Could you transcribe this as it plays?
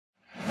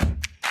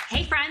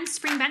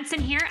Spring Bengtzen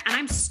here, and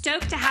I'm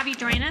stoked to have you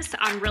join us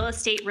on Real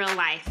Estate Real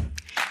Life.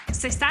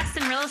 Success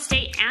in real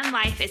estate and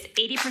life is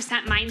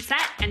 80%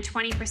 mindset and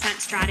 20%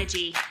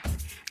 strategy.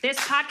 This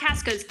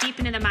podcast goes deep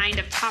into the mind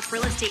of top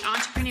real estate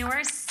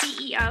entrepreneurs,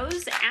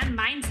 CEOs, and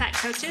mindset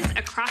coaches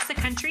across the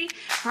country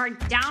who are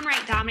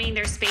downright dominating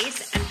their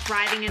space and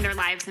thriving in their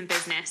lives and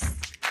business.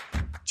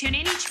 Tune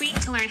in each week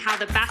to learn how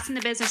the best in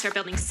the business are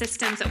building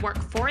systems that work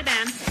for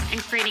them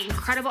and creating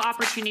incredible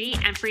opportunity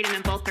and freedom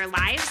in both their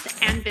lives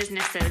and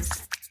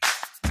businesses.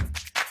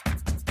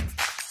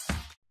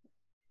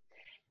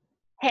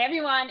 Hey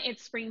everyone,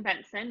 it's Spring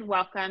Bengtzen.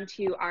 Welcome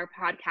to our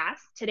podcast.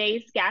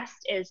 Today's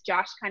guest is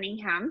Josh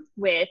Cunningham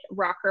with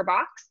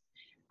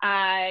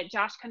ROKRBOX.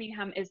 Josh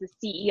Cunningham is the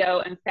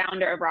CEO and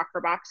founder of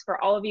ROKRBOX.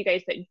 For all of you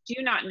guys that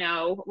do not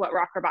know what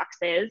ROKRBOX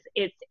is,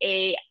 it's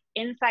a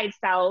inside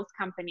sales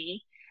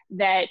company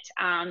that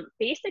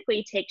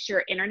basically takes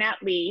your internet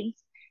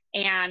leads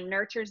and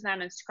nurtures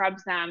them and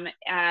scrubs them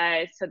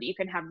so that you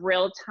can have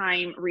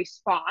real-time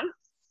response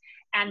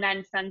and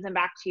then sends them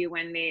back to you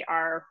when they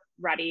are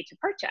ready to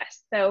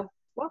purchase. So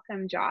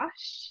welcome,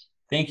 Josh.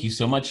 Thank you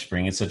so much,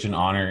 Spring. It's such an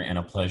honor and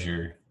a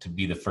pleasure to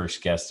be the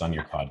first guest on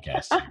your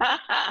podcast.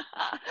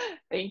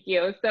 Thank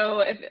you. So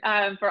if,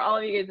 for all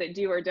of you guys that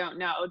do or don't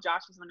know,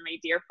 Josh is one of my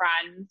dear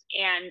friends,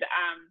 and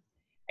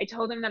I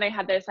told him that I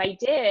had this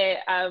idea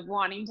of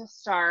wanting to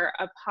start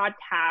a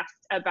podcast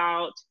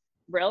about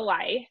real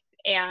life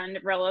and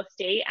real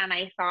estate. And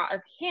I thought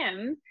of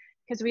him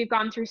because we've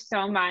gone through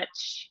so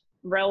much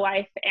real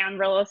life and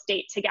real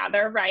estate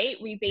together, right?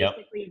 We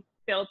basically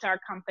built our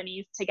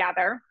companies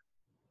together.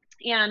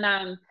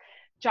 And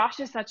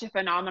Josh is such a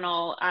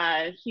phenomenal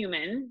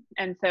human.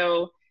 And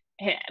so,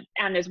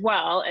 and as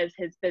well as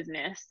his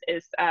business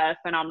is a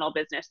phenomenal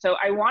business. So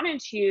I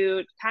wanted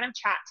to kind of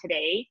chat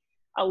today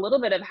a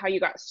little bit of how you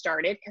got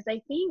started, because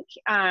I think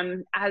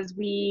as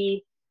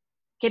we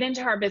get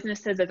into our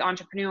businesses as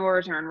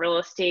entrepreneurs or in real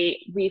estate,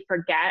 we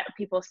forget,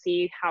 people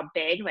see how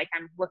big, like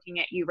I'm looking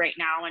at you right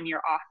now and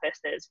your office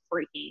is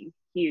freaking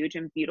huge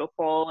and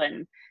beautiful,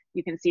 and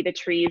you can see the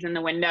trees in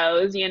the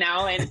windows, you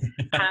know, and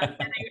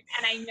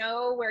I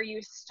know where you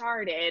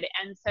started.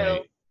 And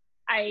so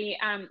right.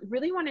 I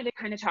really wanted to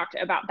kind of talk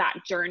about that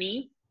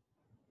journey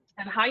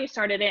and how you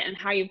started it and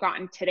how you've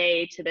gotten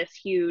today to this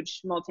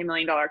huge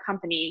multi-million-dollar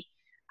company.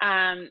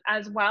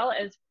 As well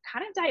as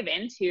kind of dive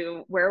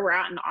into where we're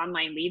at in the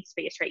online lead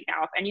space right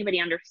now, if anybody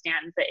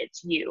understands that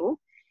it's you,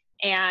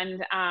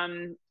 and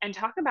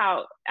talk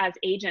about, as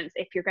agents,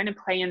 if you're going to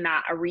play in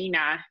that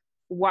arena,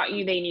 what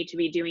they need to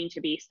be doing to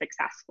be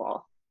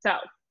successful. So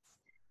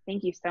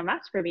thank you so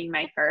much for being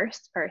my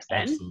first person.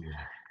 Absolutely.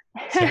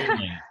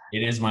 Certainly.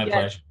 It is my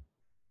pleasure.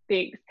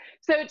 Thanks.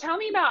 So tell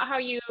me about how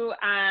you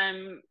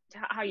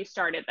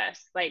started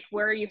this, like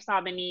where you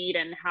saw the need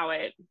and how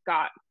it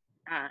got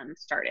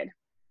started.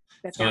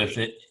 So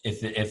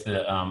if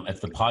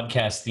the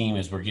podcast theme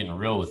is we're getting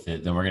real with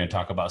it, then we're going to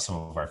talk about some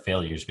of our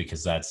failures,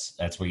 because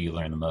that's where you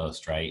learn the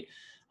most, right?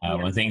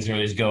 When things are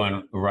always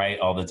going right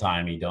all the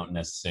time, you don't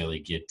necessarily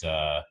get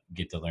to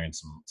learn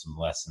some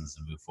lessons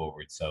and move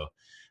forward. So,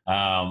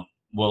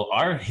 well,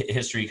 our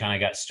history kind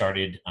of got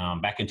started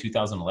back in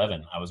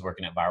 2011. I was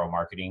working at Viral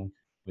Marketing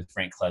with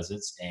Frank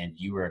Klesitz, and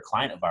you were a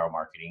client of Viral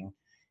Marketing.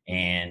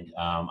 And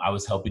I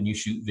was helping you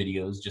shoot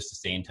videos just to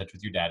stay in touch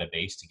with your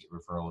database to get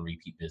referral and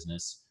repeat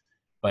business.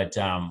 But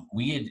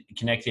we had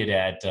connected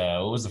at,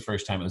 what was the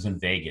first time? It was in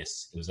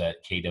Vegas. It was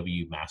at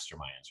KW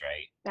Masterminds,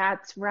 right?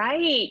 That's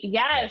right.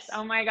 Yes.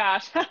 Oh my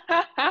gosh.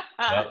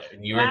 Yep.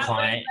 And you were a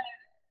client.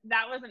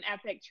 That was an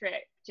epic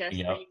trip. Just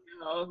so you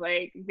know,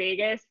 like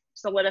Vegas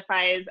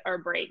solidifies or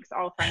breaks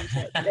all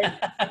friendships.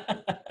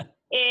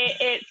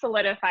 It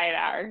solidified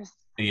ours.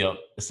 Yep.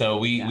 So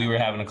we were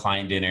having a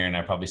client dinner, and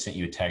I probably sent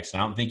you a text.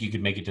 And I don't think you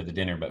could make it to the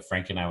dinner, but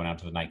Frank and I went out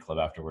to the nightclub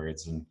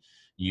afterwards, and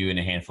you and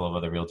a handful of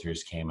other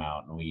realtors came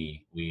out, and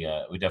we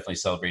definitely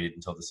celebrated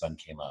until the sun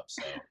came up.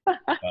 So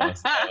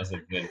that was a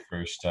good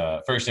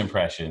first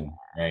impression,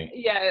 right?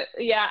 Yeah.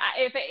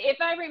 If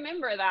I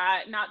remember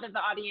that, not that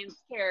the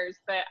audience cares,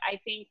 but I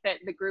think that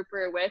the group we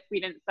were with, we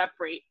didn't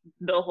separate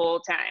the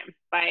whole time.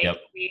 Like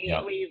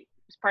we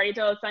party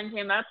till the sun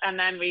came up, and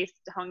then we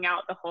hung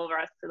out the whole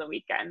rest of the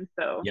weekend.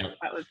 So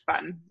that was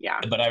fun. Yeah.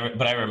 But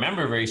I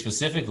remember very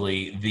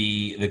specifically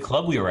the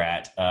club we were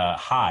at,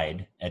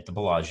 Hyde at the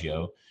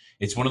Bellagio.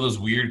 It's one of those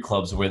weird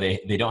clubs where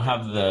they don't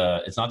have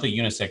it's not the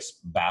unisex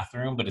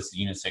bathroom, but it's the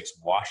unisex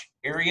wash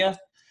area.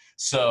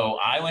 So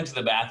I went to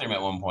the bathroom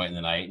at one point in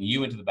the night, and you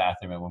went to the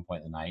bathroom at one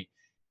point in the night,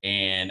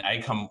 and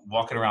I come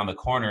walking around the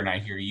corner, and I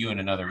hear you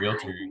and another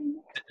realtor,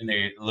 and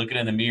they're looking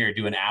in the mirror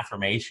doing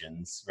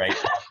affirmations, right?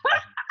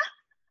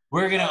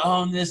 We're going to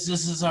own this.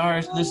 This is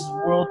ours. This is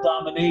world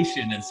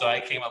domination. And so I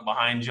came up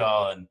behind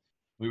y'all, and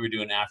we were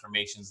doing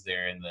affirmations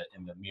there in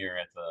the mirror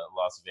at the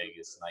Las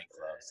Vegas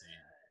nightclub, saying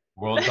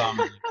world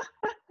domination.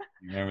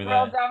 You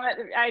remember that?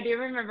 I do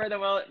remember the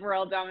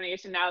world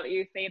domination now that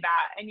you say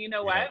that. And you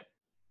know what?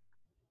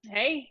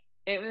 Hey,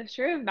 it was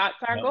true. That's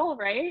our goal,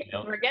 right?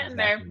 We're getting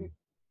there.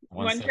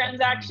 one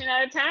transaction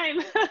at a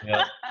time.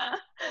 Yeah.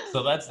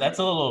 So that's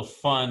a little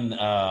fun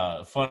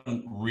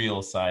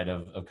real side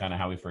of kind of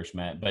how we first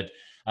met. But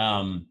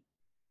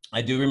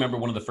I do remember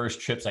one of the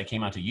first trips I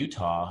came out to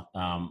Utah.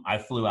 I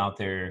flew out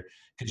there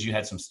because you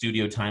had some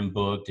studio time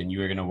booked and you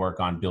were going to work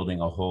on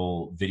building a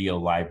whole video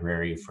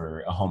library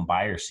for a home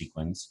buyer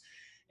sequence.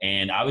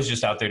 And I was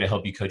just out there to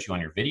help you coach you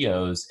on your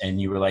videos.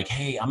 And you were like,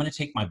 hey, I'm going to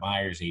take my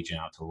buyer's agent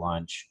out to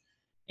lunch.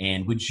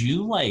 And would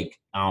you like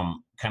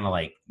kind of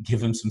like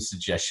give him some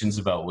suggestions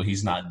about what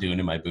he's not doing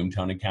in my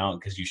Boomtown account?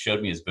 Because you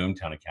showed me his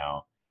Boomtown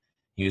account.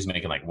 He was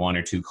making like 1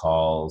 or 2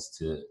 calls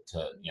to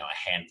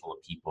a handful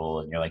of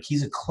people, and you're like,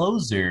 he's a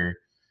closer,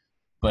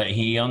 but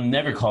he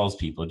never calls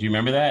people. Do you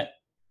remember that?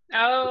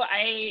 Oh,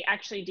 I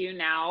actually do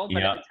now,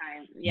 but at the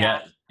time,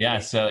 yeah.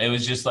 So it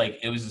was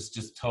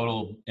just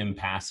total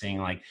impassing.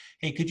 Like,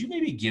 hey, could you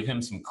maybe give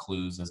him some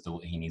clues as to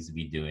what he needs to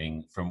be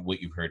doing from what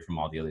you've heard from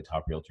all the other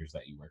top realtors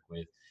that you work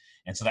with?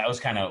 And so that was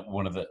kind of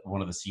one of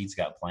the seeds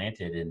got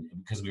planted, and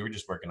because we were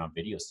just working on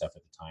video stuff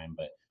at the time,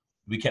 but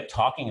we kept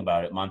talking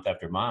about it month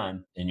after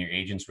month, and your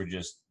agents were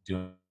just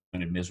doing a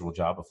miserable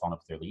job of following up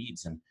with their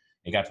leads. And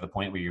it got to the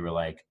point where you were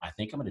like, I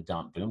think I'm going to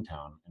dump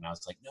Boomtown. And I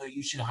was like, no,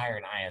 you should hire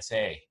an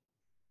ISA.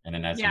 And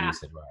then that's when you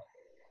said, right.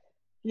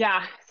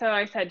 Yeah. So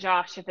I said,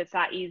 Josh, if it's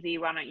that easy,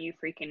 why don't you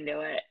freaking do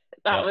it?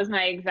 That was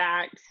my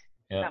exact,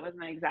 yeah.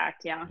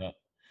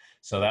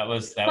 So that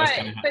was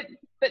kind of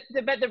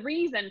but the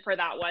reason for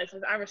that was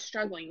I was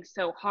struggling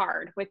so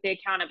hard with the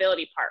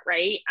accountability part,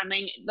 right? I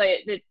mean,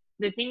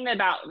 the thing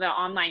about the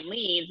online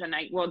leads, and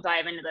I will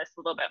dive into this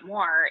a little bit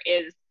more,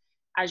 is,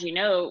 as you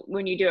know,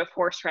 when you do a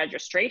forced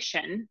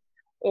registration,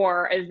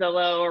 or as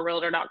Zillow or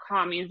realtor.com,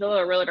 I mean, Zillow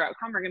or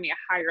realtor.com are going to be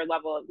a higher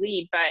level of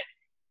lead, but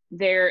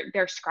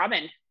they're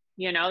scrubbing,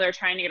 they're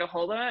trying to get a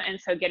hold of it.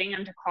 And so getting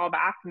them to call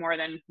back more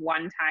than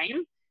one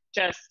time,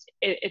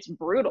 it's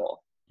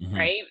brutal,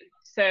 right?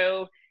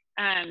 So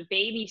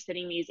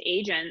babysitting these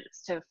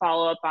agents to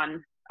follow up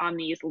on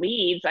these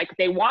leads, like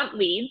they want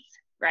leads,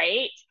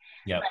 right?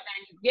 Yep. But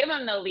then you give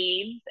them the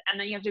leads, and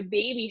then you have to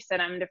babysit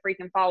them to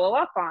freaking follow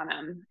up on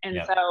them. And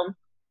so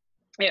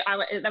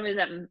that was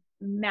a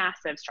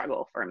massive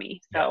struggle for me.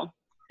 So,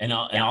 and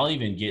I'll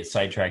even get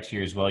sidetracked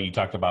here as well. You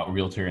talked about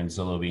Realtor and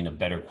Zillow being a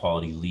better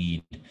quality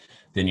lead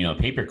than,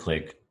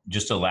 pay-per-click.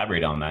 Just to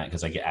elaborate on that,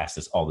 because I get asked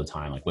this all the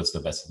time, like, what's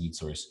the best lead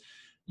source?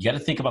 You got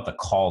to think about the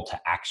call to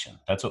action.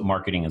 That's what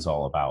marketing is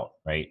all about,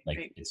 right? Like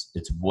right.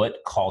 It's what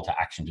call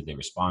to action do they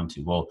respond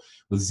to? Well,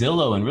 with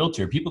Zillow and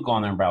Realtor, people go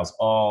on there and browse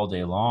all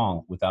day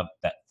long without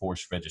that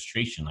forced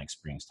registration like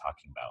Spring's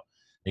talking about.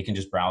 They can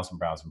just browse and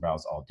browse and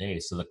browse all day.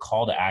 So the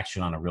call to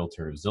action on a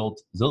Realtor or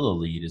Zillow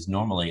lead is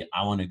normally,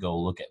 I want to go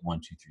look at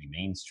 123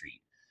 Main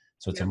Street.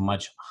 So it's a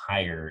much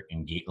higher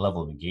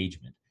level of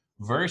engagement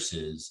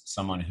versus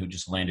someone who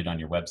just landed on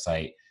your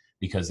website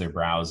because they're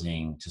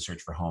browsing to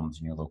search for homes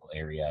in your local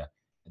area.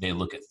 They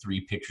look at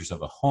 3 pictures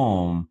of a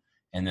home,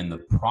 and then the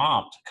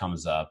prompt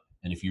comes up.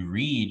 And if you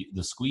read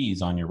the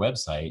squeeze on your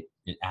website,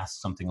 it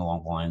asks something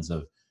along the lines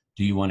of,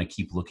 do you want to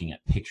keep looking at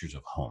pictures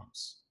of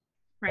homes?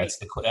 Right.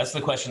 That's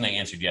the question they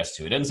answered yes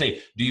to. It doesn't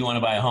say, do you want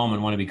to buy a home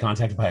and want to be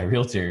contacted by a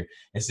realtor?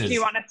 It says, do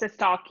you want us to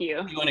stalk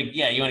you? You want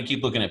to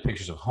keep looking at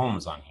pictures of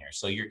homes on here.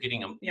 So you're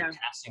you're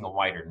casting a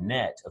wider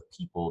net of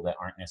people that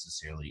aren't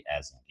necessarily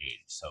as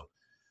engaged. So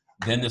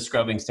then the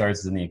scrubbing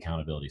starts and the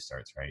accountability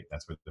starts, right?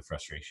 That's where the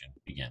frustration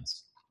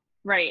begins.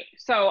 Right.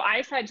 So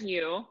I said to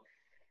you,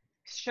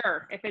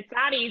 sure, if it's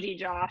that easy,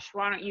 Josh,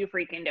 why don't you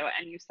freaking do it?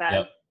 And you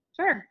said,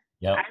 sure,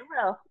 I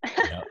will.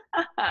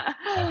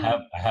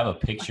 I have a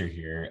picture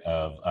here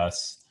of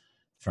us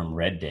from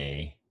Red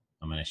Day.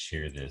 I'm going to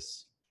share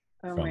this.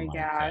 Oh my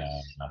gosh.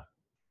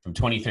 From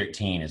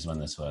 2013 is when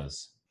this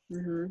was.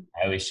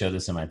 I always show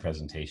this in my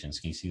presentations.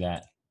 Can you see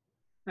that?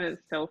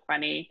 It's so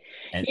funny.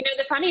 And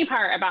the funny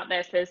part about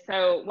this is,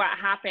 so what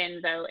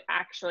happened though,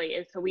 actually,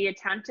 is so we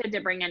attempted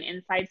to bring an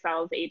inside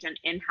sales agent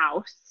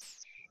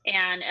in-house,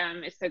 and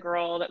it's the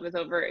girl that was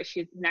over,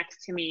 she's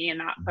next to me in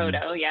that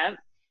photo. Yep.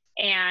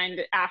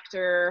 And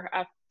after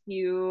a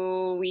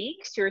few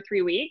weeks, 2 or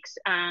 3 weeks,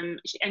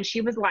 and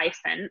she was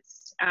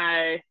licensed,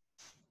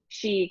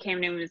 she came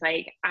to me and was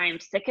like, I'm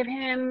sick of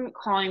him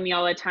calling me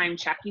all the time,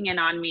 checking in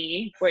on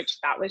me, which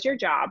that was your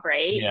job,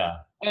 right? Yeah.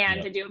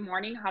 And to do a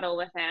morning huddle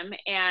with him.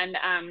 And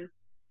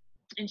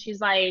she's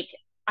like,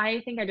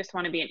 I think I just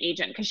want to be an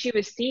agent, because she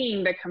was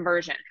seeing the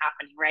conversion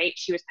happening, right?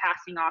 She was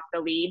passing off the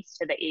leads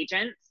to the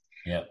agents.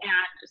 Yep.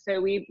 And so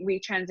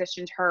we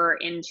transitioned her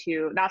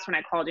into, that's when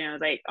I called you and I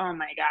was like, oh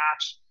my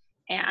gosh.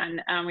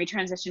 And we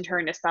transitioned her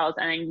into sales,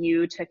 and then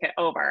you took it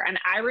over. And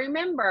I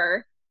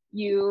remember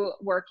you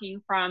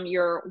working from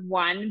your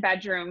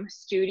 1-bedroom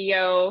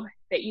studio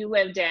that you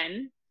lived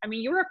in. I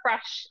mean, you were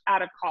fresh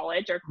out of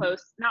college, or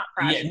close, not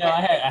fresh. Yeah, no,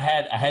 I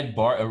had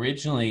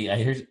originally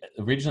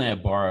I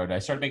borrowed. I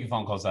started making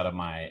phone calls out of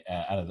my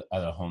out of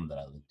the home that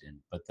I lived in,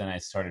 but then I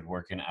started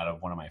working out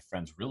of one of my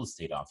friend's real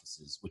estate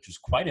offices, which was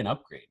quite an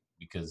upgrade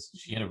because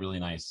she had a really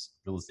nice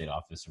real estate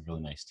office, a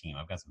really nice team.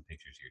 I've got some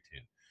pictures here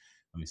too.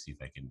 Let me see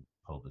if I can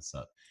pull this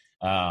up.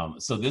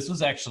 So this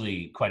was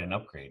actually quite an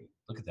upgrade.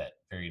 Look at that.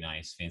 Very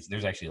nice, fancy.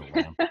 There's actually a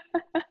lamp.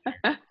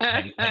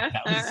 Right?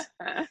 Like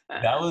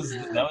that was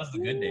the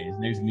good days.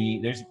 There's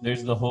me.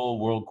 There's the whole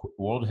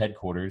world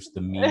headquarters.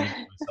 The me,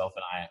 myself,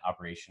 and I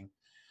operation.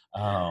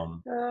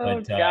 But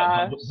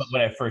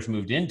when I first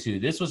moved into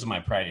this was my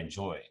pride and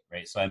joy,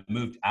 right? So I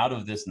moved out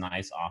of this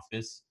nice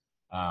office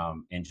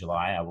in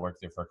July. I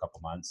worked there for a couple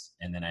months,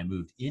 and then I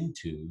moved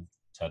into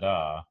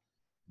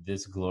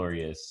this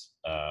glorious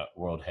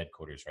world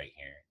headquarters right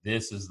here.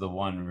 This is the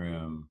one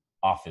room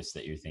office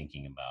that you're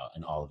thinking about,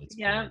 and all of its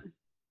glory.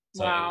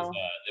 So wow.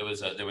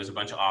 There was a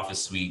bunch of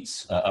office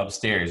suites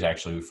upstairs,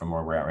 actually, from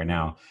where we're at right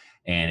now.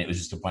 And it was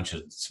just a bunch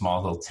of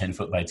small little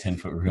 10-foot by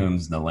 10-foot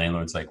rooms. And the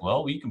landlord's like,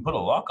 well, you can put a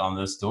lock on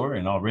this door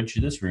and I'll rent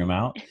you this room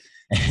out.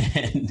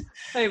 And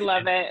I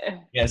love it.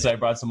 Yeah. So I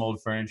brought some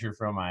old furniture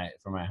from my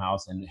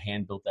house and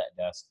hand built that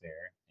desk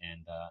there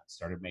and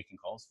started making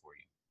calls for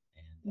you.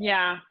 And,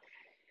 yeah.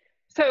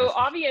 So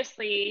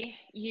obviously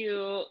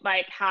you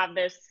like have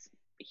this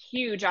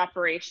huge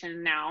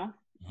operation now.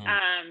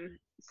 Mm-hmm.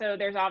 So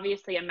there's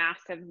obviously a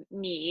massive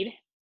need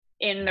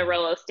in the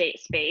real estate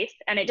space,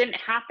 and it didn't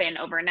happen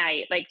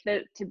overnight. Like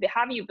to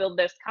have you build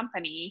this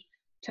company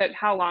took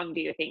how long do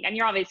you think? And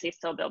you're obviously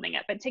still building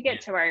it, but to get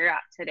to where you're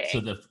at today.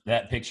 So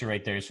that picture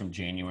right there is from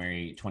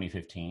January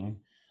 2015.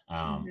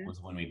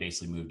 Was when we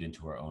basically moved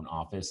into our own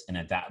office. And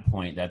at that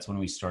point, that's when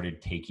we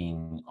started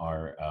taking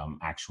our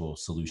actual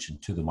solution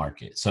to the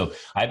market. So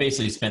I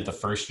basically spent the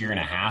first year and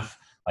a half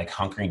like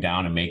hunkering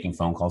down and making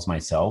phone calls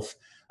myself,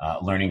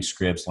 learning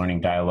scripts,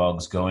 learning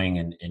dialogues, going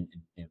and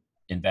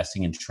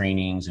investing in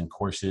trainings and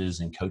courses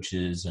and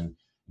coaches and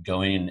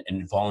going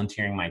and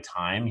volunteering my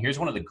time. Here's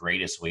one of the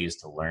greatest ways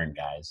to learn,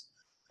 guys,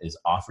 is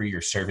offer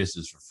your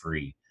services for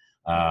free.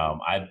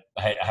 I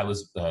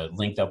was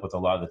linked up with a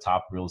lot of the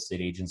top real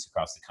estate agents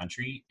across the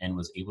country and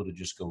was able to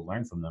just go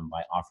learn from them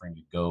by offering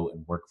to go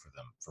and work for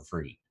them for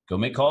free. Go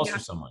make calls for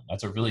someone.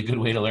 That's a really good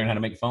way to learn how to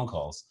make phone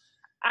calls.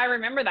 I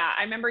remember that.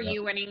 I remember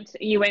you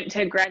went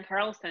to Greg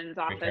Harrelson's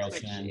office,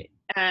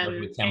 worked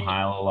with Tim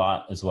Heil a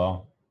lot as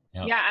well.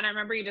 Yep. Yeah. And I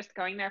remember you just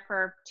going there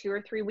for 2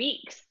 or 3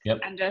 weeks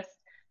and just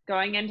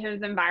going into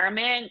his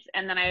environment.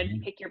 And then I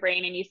would pick your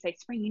brain and you say,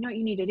 Spring, you know what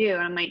you need to do?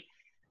 And I'm like,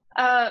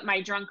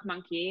 my drunk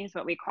monkey is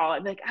what we call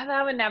it. Like, oh,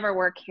 that would never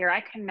work here.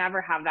 I can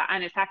never have that.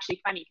 And it's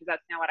actually funny because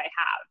that's not what I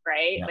have,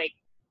 right? Yeah. Like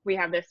we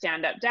have the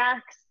stand-up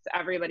decks.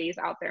 Everybody's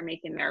out there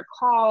making their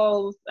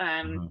calls.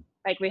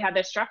 Like we had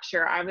this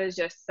structure. I was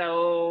just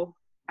so,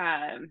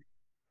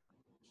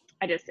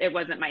 it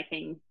wasn't my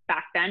thing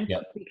back then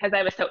because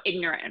I was so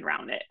ignorant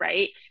around it,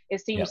 right?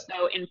 It seemed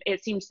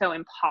so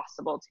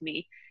impossible to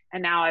me.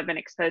 And now I've been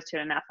exposed to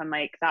it enough. I'm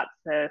like, that's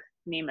the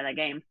name of the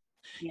game.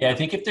 Yeah, I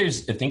think if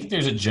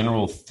there's a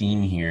general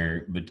theme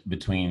here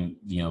between,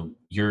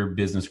 your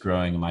business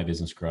growing and my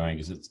business growing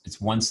is it's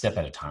one step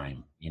at a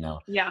time,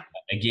 Yeah.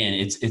 Again,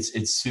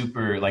 it's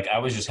super, like I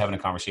was just having a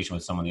conversation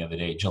with someone the other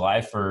day. July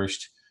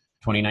 1st,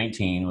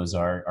 2019 was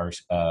our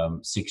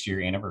 6-year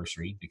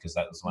anniversary because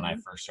that was when I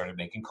first started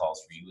making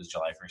calls for you. It was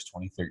July 1st,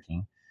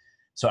 2013.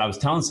 So I was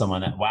telling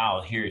someone that,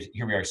 wow, here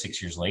we are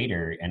 6 years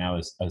later. And I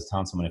was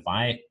telling someone if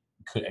I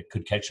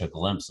could catch a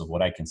glimpse of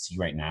what I can see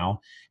right now.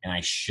 And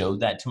I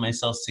showed that to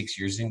myself 6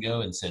 years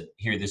ago and said,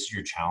 here, this is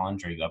your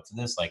challenge. Are you up to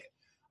this? Like,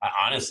 I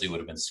honestly would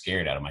have been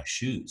scared out of my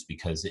shoes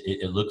because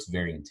it looks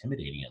very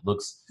intimidating. It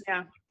looks,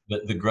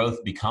 the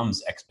growth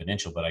becomes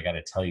exponential, but I got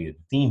to tell you,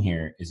 the theme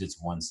here is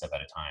it's one step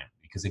at a time.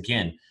 Because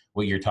again,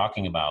 what you're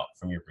talking about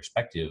from your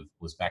perspective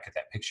was back at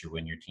that picture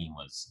when your team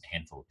was a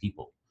handful of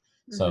people.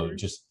 So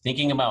just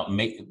thinking about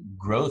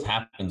growth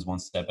happens one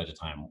step at a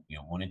time,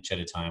 1 inch at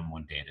a time,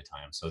 1 day at a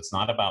time. So it's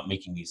not about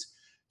making these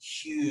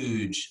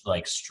huge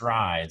like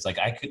strides. Like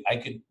I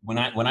could, when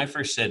I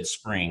first said,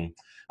 Spring,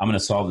 I'm going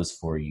to solve this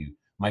for you.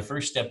 My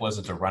first step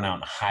wasn't to run out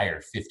and hire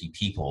 50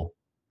 people.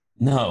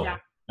 No,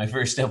 my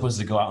first step was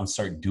to go out and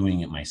start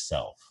doing it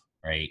myself.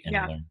 Right. And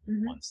learn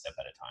one step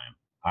at a time.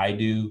 I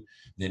do,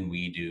 then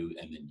we do,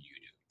 and then you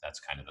do. That's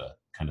kind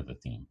of the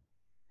theme.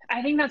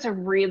 I think that's a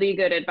really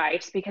good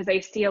advice because I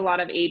see a lot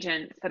of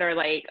agents that are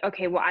like,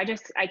 okay, well,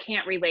 I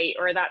can't relate,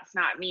 or that's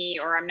not me,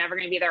 or I'm never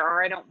going to be there,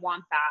 or I don't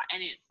want that.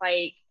 And it's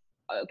like,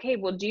 okay,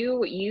 well,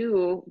 do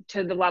you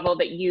to the level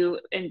that you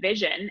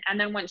envision. And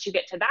then once you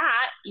get to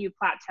that, you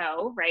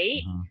plateau,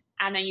 right?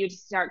 And then you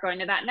just start going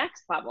to that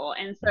next level.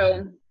 And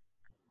so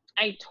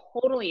I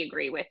totally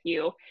agree with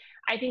you.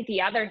 I think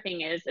the other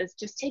thing is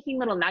just taking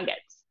little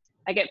nuggets.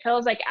 Like it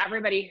feels like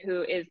everybody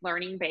who is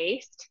learning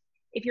based,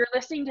 if you're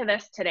listening to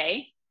this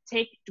today,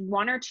 take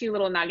 1 or 2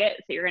 little nuggets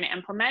that you're going to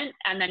implement,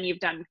 and then you've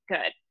done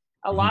good.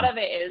 A lot of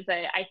it is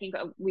that I think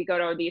we go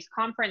to these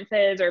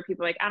conferences or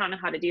people are like, I don't know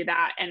how to do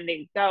that. And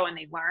they go and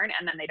they learn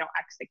and then they don't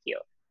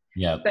execute.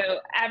 Yeah. So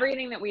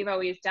everything that we've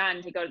always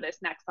done to go to this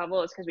next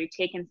level is because we've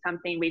taken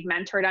something, we've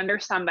mentored under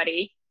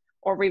somebody,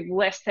 or we've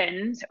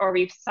listened, or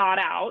we've sought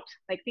out.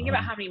 Like think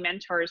about how many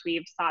mentors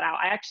we've sought out.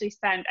 I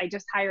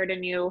just hired a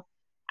new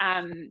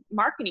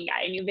marketing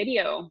guy, a new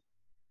video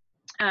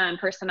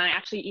person. I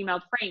actually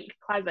emailed Frank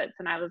Klesitz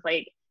and I was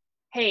like,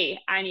 hey,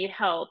 I need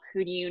help.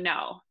 Who do you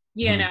know?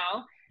 You Mm-hmm.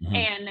 know?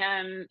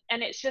 Mm-hmm.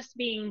 And it's just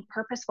being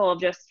purposeful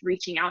of just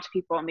reaching out to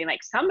people and being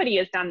like, somebody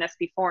has done this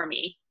before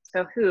me.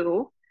 So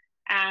who?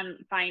 And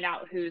find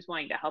out who's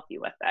willing to help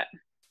you with it.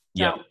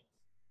 So, Yep.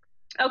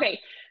 okay.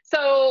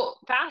 So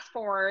fast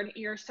forward,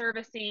 you're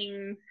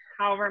servicing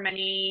however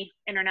many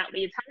internet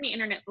leads. How many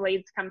internet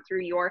leads come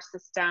through your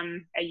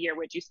system a year,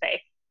 would you say?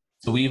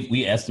 So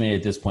we estimate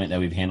at this point that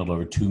we've handled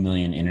over 2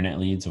 million internet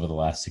leads over the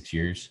last 6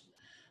 years.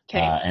 Okay.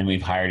 And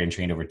we've hired and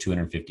trained over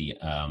 250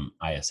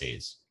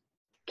 ISAs.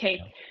 Okay.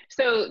 Yeah.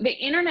 So the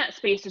internet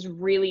space is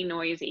really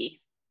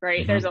noisy,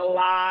 right? Mm-hmm. There's a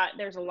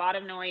lot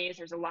of noise.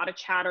 There's a lot of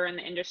chatter in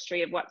the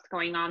industry of what's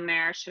going on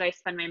there. Should I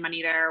spend my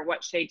money there?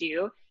 What should I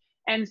do?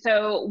 And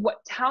so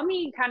tell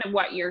me kind of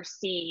what you're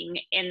seeing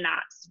in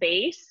that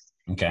space,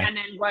 Okay. and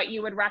then what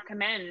you would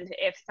recommend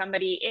if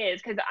somebody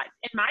is, because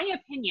in my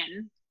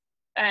opinion,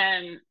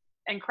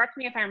 and correct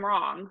me if I'm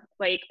wrong,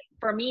 like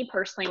for me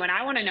personally, when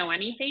I want to know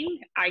anything,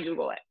 I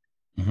Google it,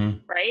 Mm-hmm.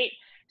 right?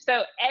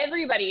 So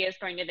everybody is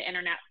going to the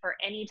internet for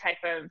any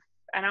type of,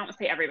 and I don't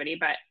say everybody,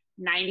 but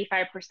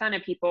 95%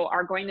 of people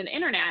are going to the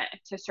internet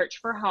to search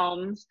for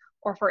homes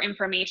or for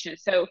information.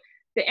 So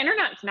the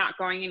internet's not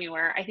going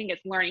anywhere. I think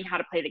it's learning how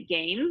to play the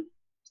game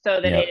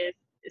so that Yep.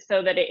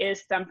 it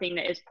is something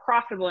that is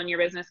profitable in your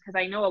business. Because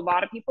I know a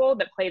lot of people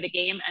that play the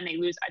game and they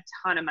lose a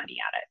ton of money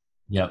at it.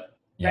 Yep.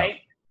 Yep. Right.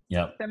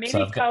 Yep. So maybe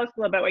tell us a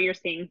little bit what you're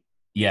seeing.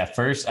 Yeah,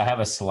 first I have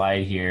a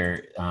slide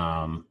here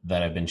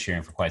that I've been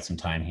sharing for quite some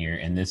time here,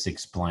 and this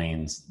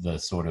explains the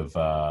sort of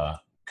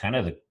kind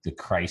of the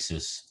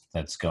crisis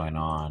that's going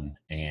on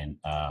in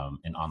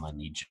online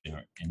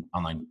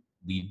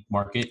lead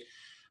market.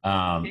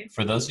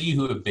 For those of you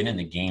who have been in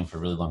the game for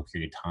a really long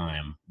period of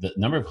time, the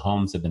number of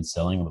homes that have been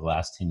selling over the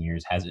last 10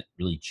 years hasn't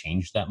really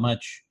changed that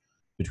much,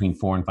 between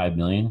 4 and 5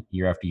 million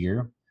year after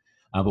year.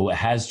 But what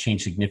has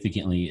changed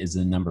significantly is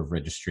the number of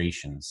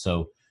registrations.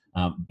 So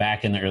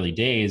back in the early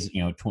days,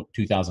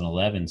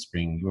 2011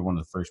 spring, you were one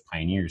of the first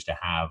pioneers to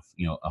have,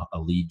 a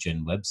lead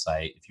gen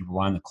website. If you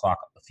rewind the clock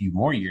a few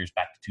more years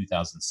back to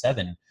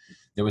 2007,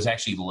 there was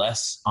actually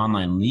less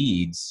online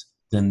leads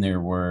than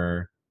there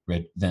were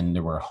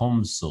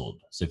homes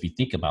sold. So if you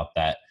think about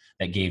that,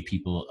 that gave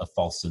people a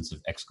false sense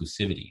of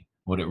exclusivity.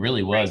 What it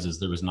really was is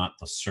there was not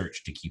the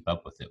search to keep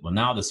up with it. Well,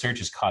 now the search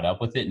has caught up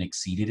with it and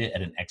exceeded it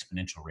at an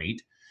exponential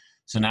rate.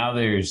 So now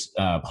there's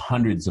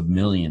hundreds of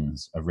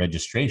millions of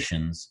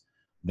registrations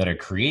that are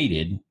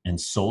created and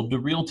sold to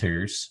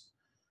realtors,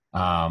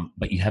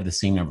 but you have the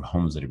same number of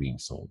homes that are being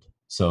sold.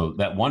 So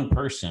that one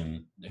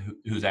person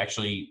who's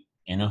actually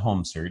in a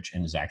home search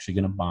and is actually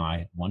going to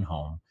buy one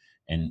home,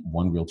 and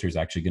one realtor is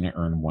actually going to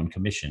earn one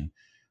commission,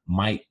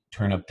 might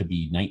turn up to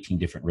be 19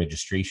 different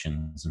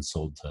registrations and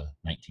sold to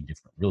 19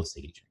 different real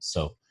estate agents.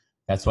 So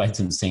that's why it's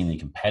insanely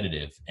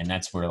competitive, and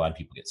that's where a lot of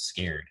people get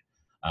scared.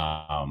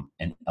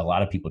 And a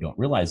lot of people don't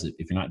realize that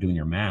if you're not doing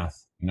your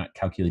math, you're not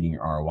calculating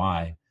your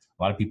ROI. A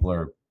lot of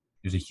people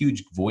there's a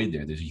huge void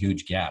there. There's a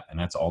huge gap, and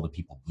that's all the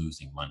people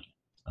losing money.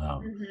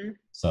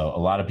 So a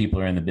lot of people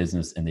are in the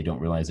business and they don't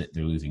realize that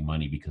they're losing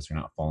money because they're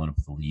not following up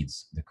with the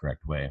leads the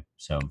correct way.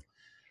 So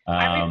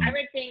I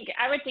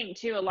would think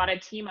too, a lot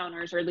of team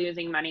owners are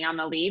losing money on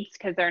the leads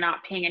because they're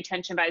not paying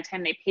attention by the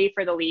time they pay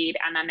for the lead,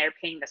 and then they're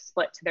paying the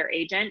split to their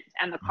agent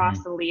and the cost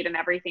of the lead and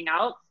everything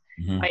else.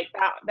 Like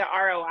that, the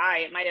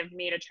ROI, it might have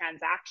made a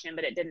transaction,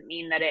 but it didn't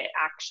mean that it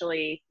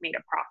actually made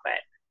a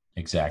profit.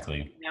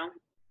 Exactly.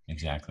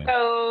 Exactly.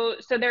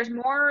 So there's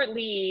more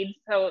leads.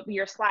 So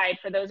your slide,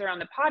 for those who are on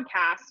the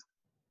podcast,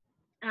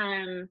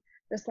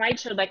 the slide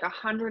showed like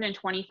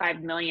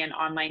 125 million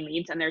online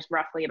leads, and there's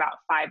roughly about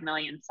 5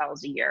 million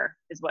sales a year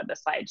is what the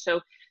slide. So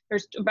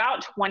there's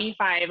about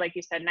 25, like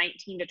you said,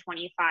 19 to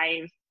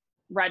 25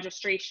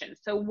 registrations.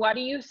 So what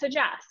do you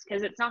suggest?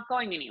 Because it's not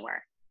going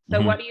anywhere. So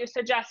what do you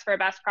suggest for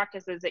best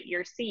practices that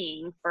you're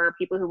seeing for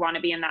people who want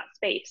to be in that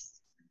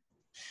space?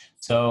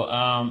 So,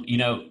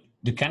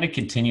 to kind of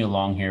continue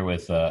along here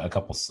with a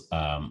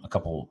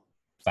couple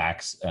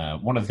facts.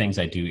 One of the things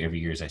I do every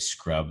year is I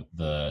scrub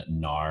the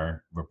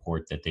NAR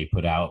report that they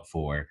put out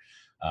for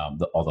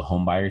all the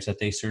home buyers that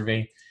they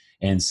survey.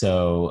 And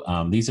so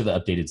these are the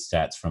updated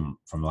stats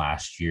from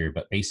last year.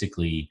 But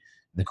basically,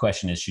 the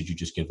question is, should you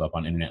just give up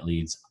on internet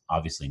leads?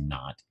 Obviously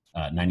not.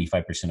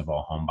 95% of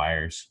all home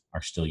buyers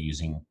are still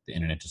using the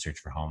internet to search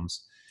for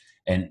homes.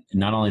 And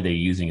not only are they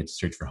using it to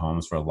search for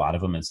homes, for a lot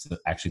of them, it's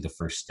actually the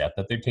first step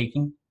that they're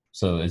taking.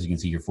 So as you can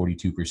see here,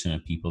 42%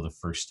 of people, the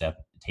first step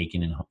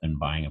taken in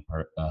buying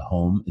a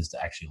home is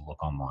to actually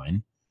look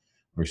online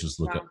versus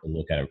look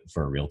at it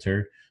for a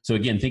realtor. So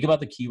again, think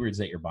about the keywords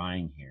that you're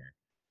buying here.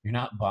 You're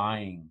not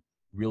buying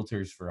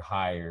realtors for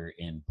hire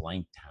in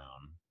blank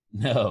town.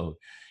 No,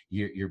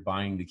 you're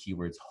buying the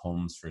keywords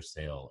homes for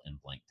sale in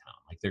blank town.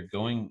 Like they're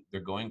going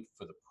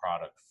for the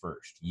product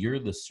first. You're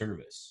the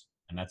service.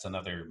 And that's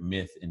another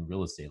myth in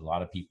real estate. A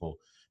lot of people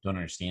don't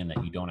understand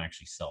that you don't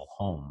actually sell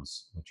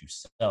homes. What you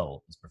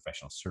sell is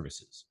professional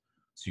services.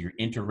 So you're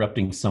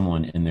interrupting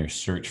someone in their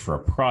search for a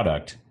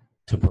product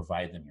to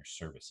provide them your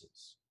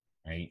services.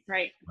 right?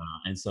 Right.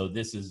 And so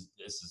this is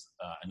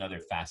another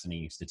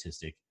fascinating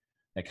statistic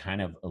that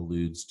kind of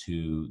alludes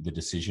to the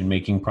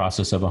decision-making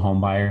process of a home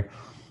buyer.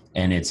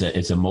 And it's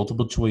a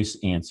multiple choice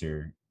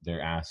answer.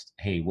 They're asked,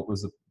 hey, what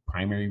was the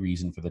primary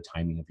reason for the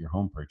timing of your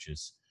home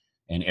purchase?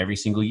 And every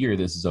single year,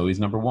 this is always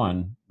number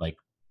one, like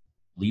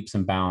leaps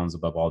and bounds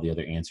above all the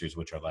other answers,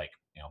 which are like,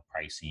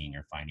 pricing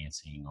or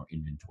financing or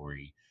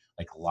inventory,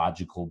 like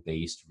logical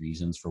based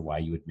reasons for why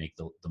you would make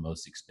the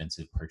most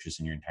expensive purchase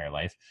in your entire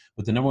life.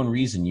 But the number one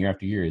reason year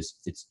after year is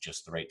it's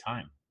just the right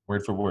time.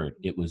 Word for word,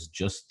 it was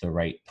just the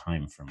right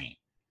time for me.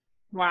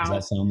 Wow. Does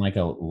that sound like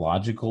a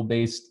logical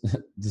based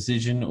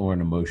decision or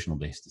an emotional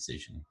based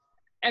decision?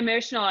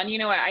 Emotional. And you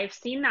know what? I've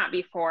seen that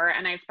before.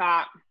 And I've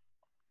thought,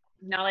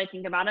 now that I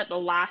think about it, the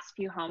last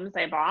few homes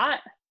I bought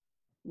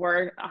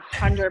were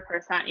 100%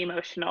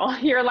 emotional.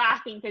 You're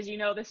laughing because you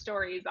know the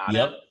stories on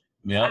Yep. them.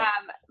 Yep.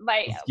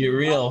 Like, let's get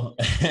real.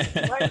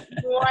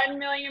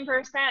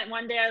 1,000,000%.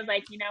 One day I was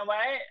like, you know what?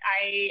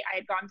 I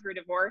had gone through a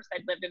divorce.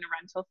 I'd lived in a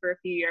rental for a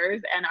few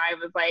years, and I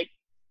was like,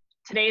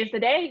 today is the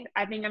day.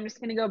 I think I'm just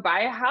going to go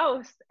buy a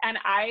house. And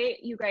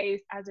you guys,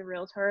 as a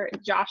realtor,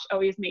 Josh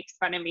always makes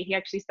fun of me. He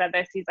actually said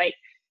this. He's like,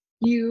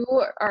 you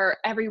are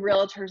every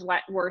realtor's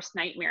worst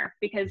nightmare,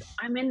 because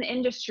I'm in the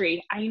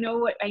industry. I know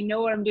what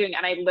I'm doing.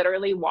 And I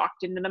literally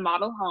walked into the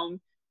model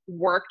home,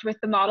 worked with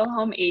the model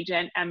home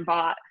agent, and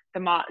bought a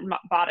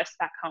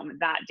spec home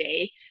that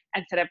day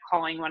instead of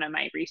calling one of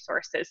my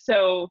resources.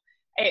 So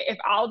if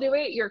I'll do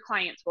it, your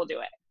clients will do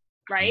it.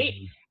 Right.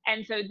 Mm-hmm.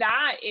 And so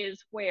that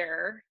is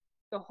where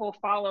the whole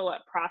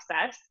follow-up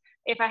process,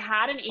 if I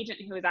had an agent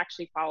who was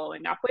actually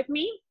following up with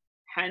me,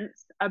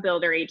 hence a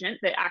builder agent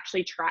that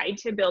actually tried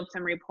to build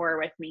some rapport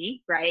with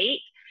me, right?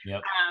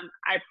 Yep.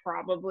 I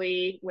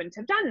probably wouldn't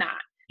have done that.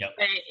 Yep.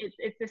 But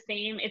it's the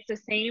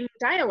same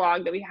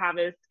dialogue that we have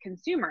as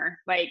consumer.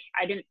 Like,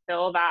 I didn't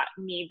feel that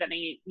need that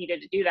I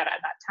needed to do that at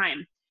that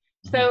time.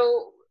 Mm-hmm.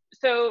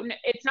 So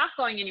it's not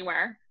going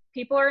anywhere.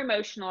 People are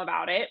emotional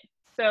about it.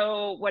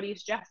 So what do you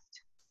suggest?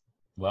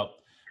 Well,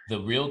 the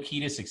real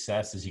key to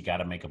success is you got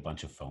to make a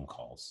bunch of phone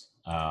calls.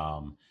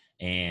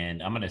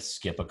 And I'm going to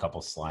skip a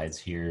couple slides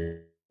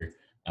here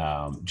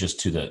just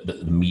to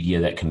the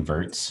media that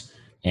converts.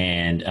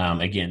 And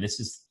again, this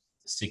is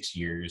 6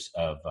 years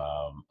of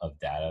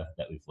data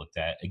that we've looked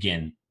at.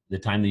 Again, the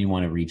time that you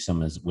want to reach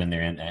them is when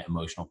they're in that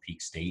emotional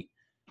peak state.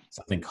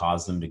 Something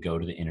caused them to go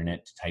to the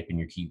internet, to type in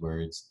your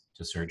keywords,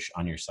 to search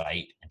on your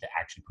site, and to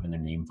actually put in their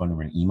name, phone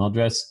number, and email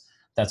address.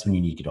 That's when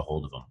you need to get a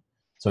hold of them.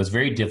 So it's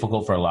very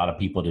difficult for a lot of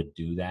people to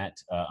do that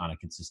on a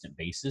consistent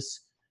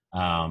basis.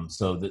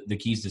 So the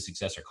keys to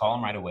success are call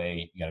them right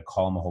away. You got to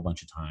call them a whole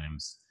bunch of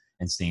times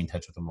and stay in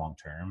touch with them long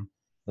term.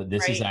 But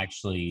this is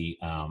actually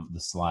the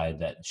slide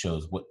that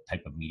shows what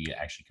type of media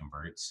actually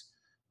converts.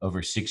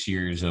 Over 6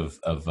 years of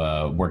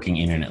working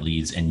internet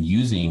leads and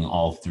using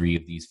all three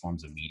of these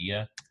forms of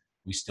media,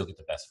 we still get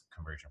the best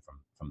conversion from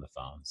the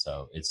phone.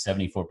 So it's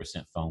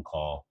 74% phone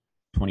call,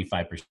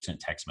 25%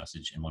 text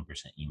message, and 1%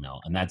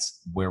 email. And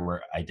that's where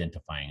we're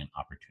identifying an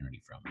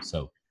opportunity from.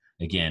 So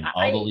again,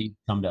 all the leads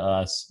come to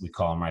us, we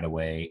call them right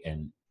away,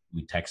 and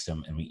we text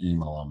them and we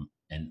email them.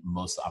 And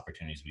most of the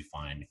opportunities we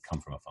find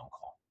come from a phone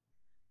call.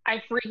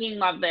 I freaking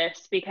love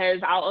this, because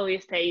I'll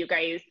always say, you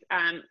guys,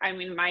 I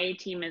mean, my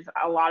team is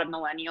a lot of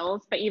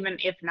millennials, but even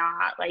if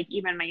not, like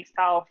even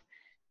myself,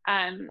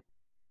 I'm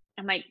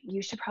like,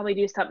 you should probably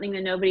do something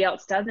that nobody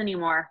else does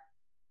anymore.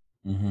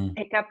 Mm-hmm.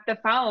 Pick up the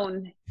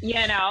phone,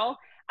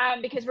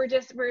 because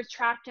we're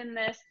trapped in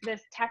this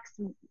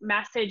text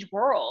message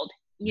world,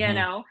 you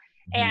know.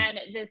 Mm-hmm. And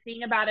the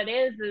thing about it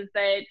is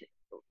that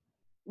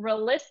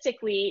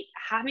realistically,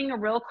 having a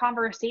real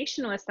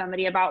conversation with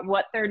somebody about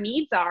what their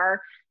needs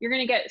are, you're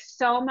going to get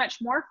so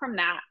much more from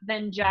that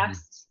than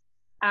just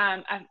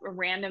a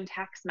random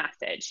text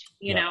message,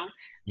 you know.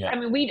 Yeah. I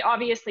mean, we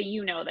obviously,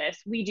 you know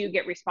this, we do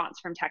get response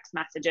from text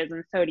messages,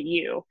 and so do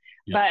you.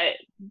 Yep.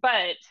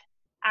 But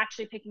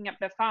actually picking up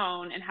the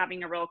phone and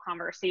having a real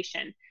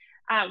conversation.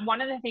 One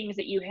of the things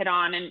that you hit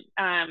on, and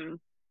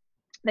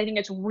I think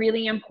it's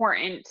really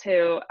important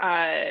to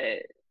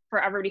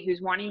for everybody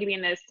who's wanting to be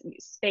in this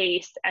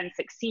space and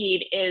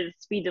succeed, is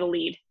speed to the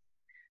lead.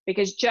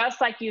 Because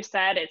just like you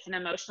said, it's an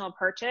emotional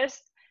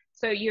purchase.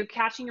 So you're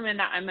catching them in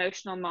that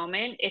emotional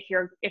moment. If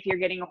you're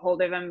getting a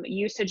hold of them,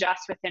 you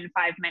suggest within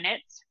 5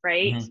 minutes,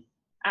 right?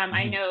 Mm-hmm.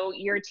 I know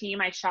your team,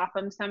 I shop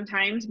them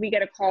sometimes. We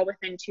get a call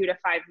within 2 to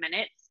 5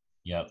 minutes.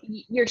 Yep.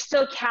 You're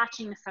still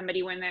catching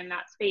somebody when they're in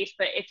that space.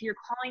 But if you're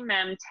calling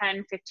them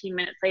 10, 15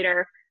 minutes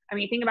later, I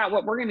mean, think about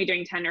what we're going to be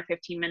doing 10 or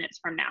 15 minutes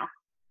from now.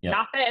 Yep.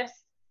 Not this,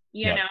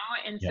 you know?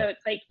 And so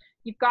it's like,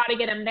 you've got to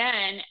get them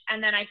then.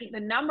 And then I think the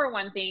number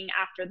one thing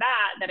after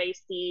that I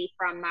see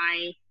from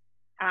my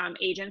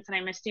agents, and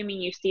I'm assuming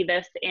you see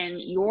this in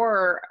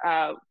your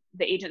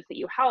the agents that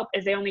you help,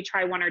 is they only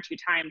try 1 or 2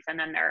 times and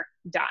then they're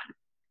done.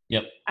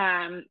 Yep.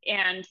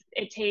 And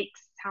it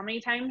takes how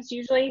many times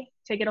usually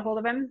to get a hold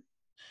of them?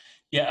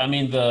 Yeah, I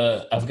mean,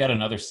 I've got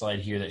another slide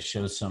here that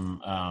shows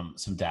some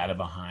data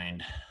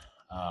behind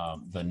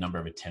the number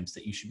of attempts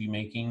that you should be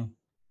making.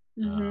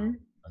 Mm-hmm.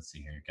 let's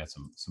see here. Got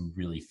some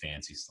really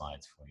fancy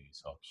slides for you,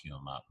 so I'll cue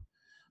them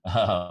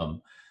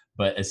up.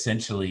 But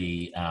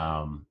essentially,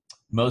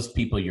 most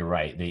people, you're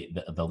right.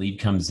 The lead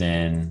comes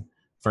in.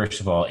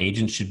 First of all,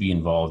 agents should be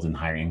involved in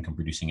higher income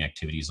producing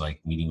activities like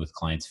meeting with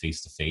clients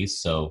face to face.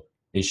 So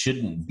it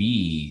shouldn't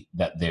be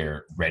that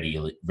they're ready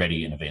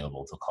and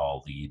available to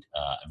call lead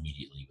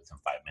immediately within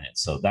 5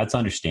 minutes. So that's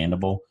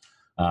understandable.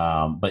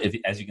 But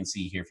as you can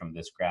see here from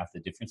this graph, the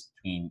difference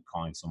between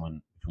calling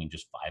someone between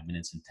just 5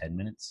 minutes and 10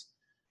 minutes,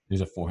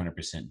 there's a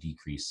 400%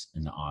 decrease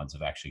in the odds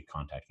of actually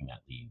contacting that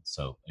lead.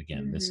 So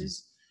again, this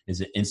is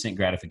an instant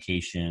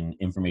gratification,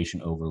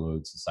 information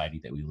overload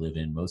society that we live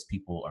in. Most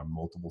people are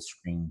multiple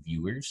screen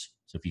viewers.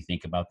 So if you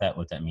think about that,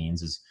 what that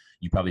means is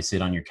you probably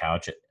sit on your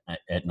couch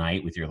at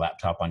night with your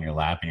laptop on your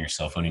lap and your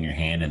cell phone in your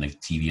hand and the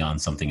TV on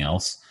something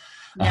else.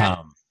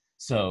 Yeah.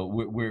 So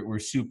we're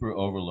super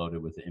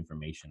overloaded with the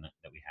information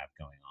that we have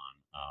going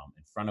on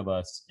in front of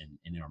us and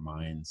in our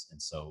minds.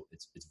 And so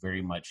it's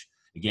very much,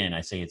 again,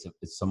 I say it's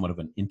somewhat of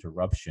an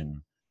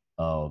interruption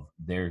of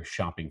their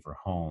shopping for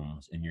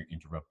homes, and you're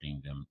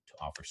interrupting them to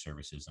offer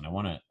services. And I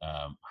want to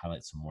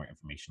highlight some more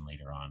information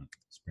later on,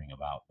 Spring,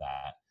 about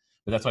that.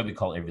 But that's why we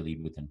call every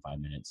lead within 5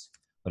 minutes.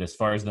 But as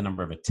far as the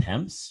number of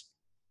attempts,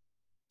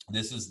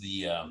 this is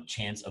the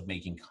chance of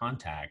making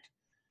contact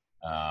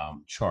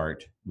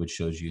chart, which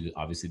shows you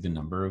obviously the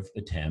number of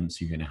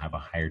attempts. You're going to have a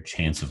higher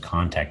chance of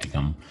contacting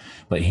them.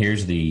 But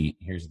here's the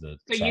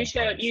So you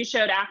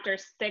showed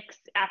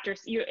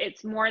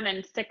it's more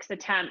than 6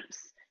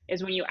 attempts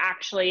is when you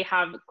actually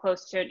have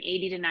close to an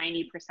 80 to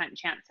 90%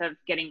 chance of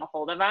getting a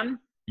hold of them.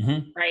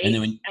 Right. And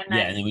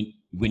then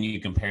when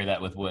you compare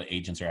that with what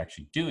agents are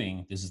actually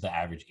doing, this is the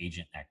average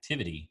agent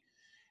activity.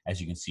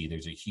 As you can see,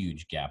 there's a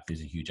huge gap.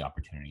 There's a huge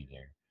opportunity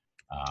there.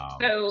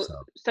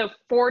 So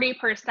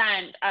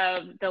 40%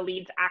 of the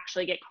leads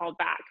actually get called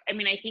back. I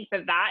mean, I think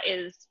that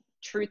is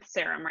truth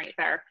serum right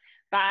there.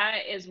 That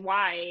is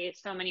why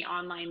so many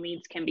online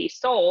leads can be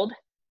sold,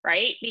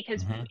 right?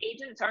 Because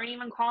agents aren't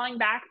even calling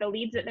back the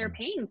leads that they're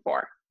paying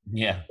for.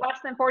 Yeah. Less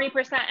than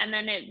 40%. And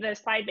then the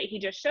slide that he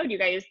just showed you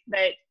guys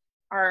that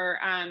are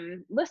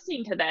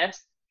listening to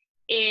this,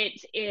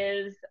 it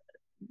is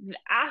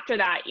after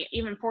that,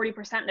 even 40%,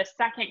 the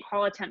second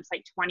call attempts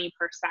like 20%.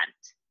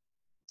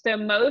 So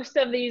most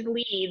of these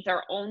leads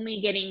are only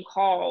getting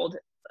called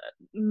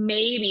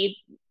maybe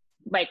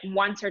like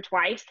once or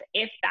twice,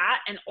 if that,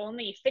 and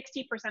only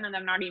 60% of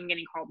them not even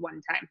getting called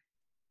one time.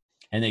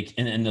 And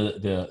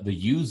the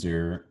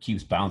user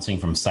keeps bouncing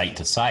from site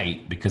to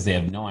site because they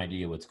have no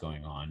idea what's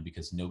going on,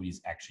 because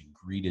nobody's actually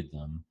greeted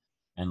them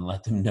and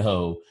let them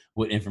know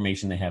what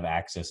information they have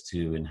access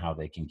to and how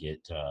they can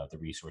get the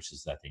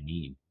resources that they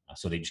need.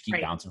 So they just keep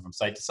bouncing from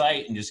site to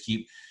site and just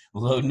keep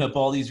loading up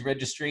all these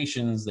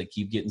registrations that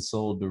keep getting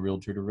sold to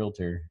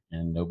realtor,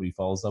 and nobody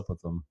follows up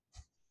with them.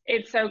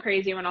 It's so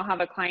crazy when I'll have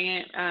a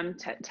client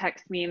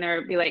text me and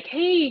they'll be like,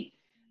 hey,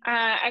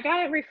 I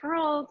got a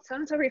referral.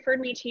 So-and-so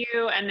referred me to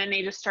you. And then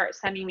they just start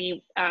sending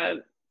me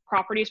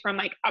properties from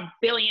like a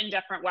billion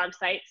different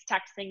websites,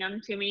 texting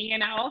them to me, you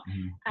know.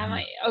 I'm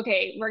like,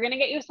 okay, we're going to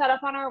get you set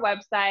up on our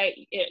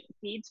website. It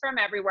feeds from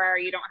everywhere.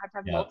 You don't have to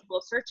have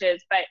multiple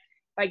searches. But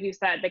like you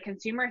said, the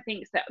consumer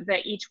thinks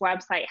that each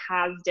website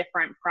has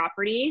different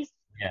properties.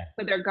 Yeah.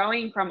 So they're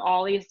going from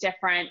all these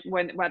different,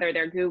 whether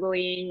they're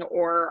Googling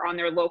or on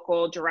their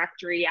local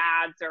directory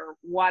ads or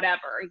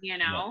whatever, you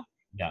know.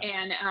 Yeah.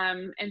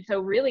 And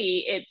so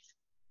really it's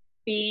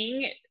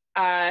being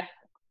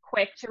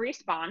quick to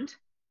respond,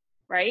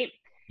 right?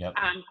 Yep.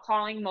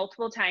 Calling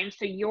multiple times.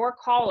 So your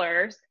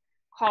callers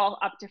call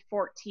up to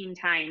 14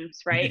 times,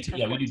 right?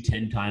 We do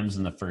 10 times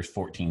in the first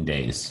 14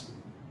 days.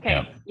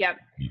 Okay. Yep.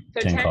 So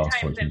 10 calls,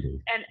 times. 14 days.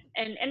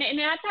 And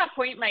at that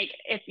point, like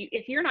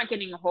if you're not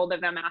getting a hold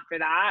of them after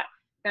that,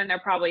 then they're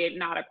probably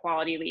not a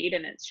quality lead,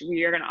 and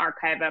you're going to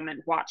archive them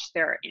and watch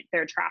their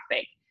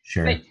traffic.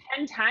 Sure. But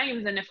 10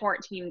 times in the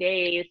 14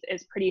 days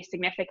is pretty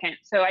significant.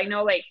 So I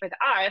know, like with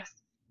us,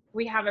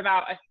 we have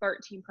about a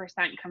 13%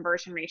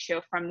 conversion ratio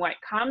from what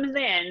comes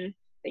in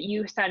that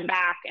you send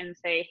back and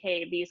say,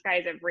 hey, these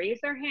guys have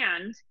raised their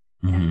hand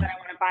and said, I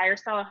want to buy or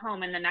sell a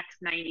home in the next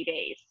 90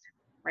 days,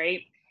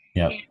 right?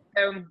 Yeah.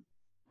 So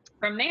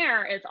from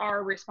there, it's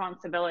our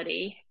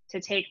responsibility to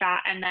take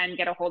that and then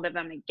get a hold of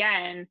them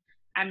again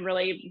and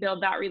really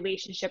build that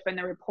relationship and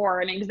the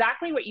rapport. And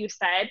exactly what you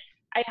said,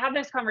 I have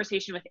this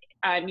conversation with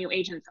new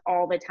agents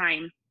all the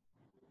time.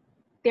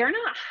 They're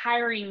not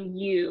hiring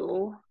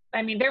you.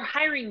 I mean, they're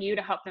hiring you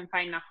to help them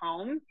find the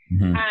home.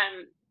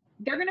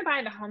 They're going to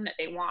buy the home that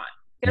they want.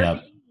 They're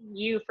paying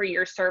you for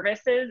your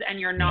services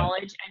and your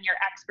knowledge and your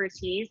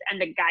expertise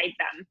and to guide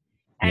them.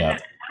 And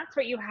that's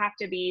what you have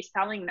to be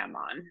selling them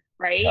on,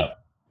 right?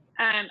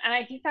 And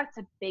I think that's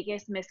the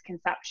biggest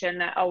misconception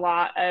that a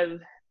lot of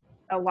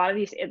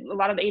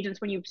the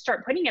agents, when you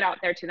start putting it out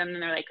there to them,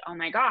 and they're like, oh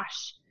my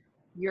gosh,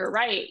 you're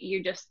right.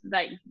 You just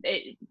like,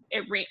 it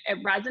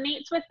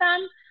resonates with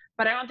them,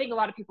 but I don't think a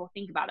lot of people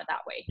think about it that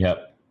way.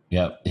 Yep.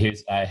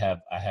 I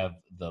have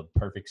the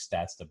perfect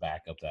stats to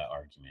back up that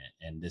argument.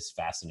 And this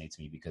fascinates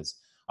me because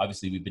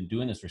obviously we've been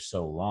doing this for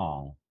so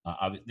long.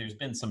 There's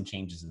been some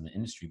changes in the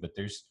industry, but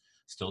there's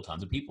still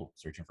tons of people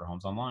searching for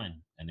homes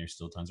online, and there's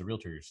still tons of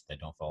realtors that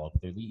don't follow up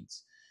with their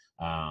leads.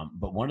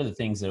 But one of the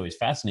things that always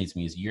fascinates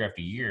me is year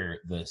after year,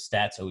 the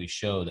stats always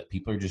show that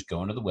people are just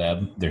going to the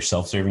web. They're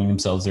self-serving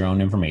themselves their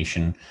own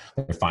information.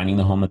 They're finding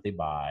the home that they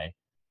buy.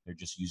 They're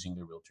just using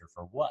the realtor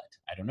for what?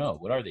 I don't know.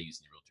 What are they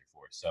using the realtor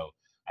for? So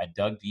I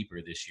dug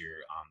deeper this year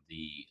on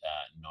the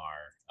NAR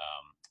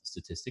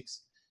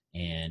statistics.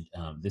 And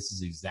this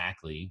is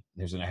exactly,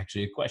 there's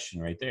actually a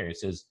question right there. It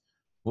says,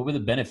 what were the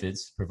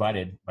benefits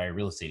provided by a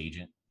real estate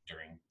agent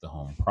during the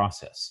home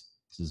process?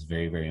 This is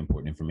very, very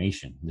important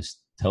information.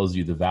 This tells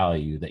you the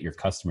value that your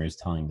customer is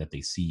telling that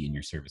they see in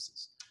your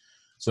services.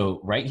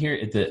 So right here,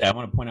 I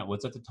want to point out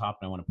what's at the top,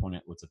 and I want to point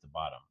out what's at the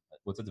bottom.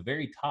 What's at the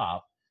very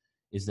top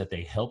is that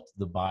they helped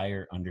the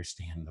buyer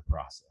understand the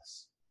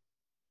process,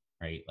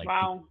 right? Like,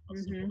 wow. How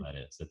simple that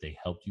is, that they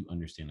helped you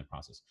understand the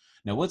process.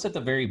 Now, what's at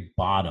the very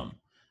bottom?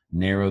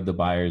 Narrowed the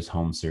buyer's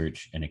home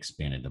search and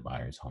expanded the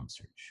buyer's home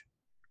search.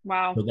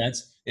 Wow. So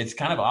it's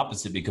kind of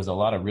opposite, because a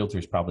lot of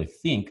realtors probably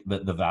think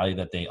that the value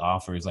that they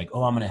offer is like,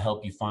 oh, I'm going to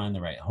help you find the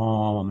right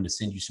home. I'm going to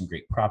send you some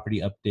great property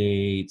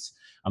updates.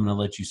 I'm going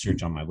to let you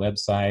search on my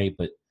website.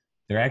 But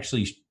they're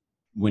actually,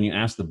 when you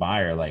ask the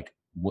buyer, like,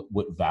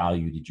 what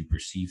value did you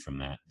perceive from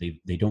that?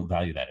 They don't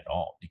value that at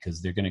all,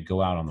 because they're going to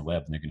go out on the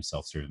web and they're going to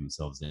self-serve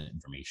themselves the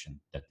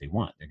information that they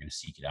want. They're going to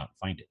seek it out and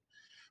find it.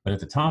 But at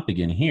the top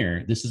again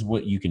here, this is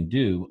what you can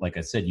do. Like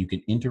I said, you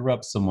can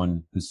interrupt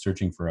someone who's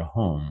searching for a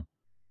home,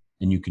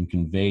 and you can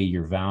convey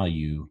your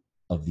value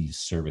of these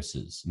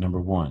services.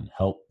 Number one,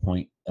 help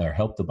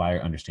the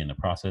buyer understand the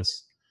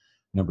process.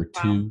 Number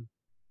two,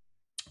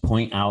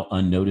 point out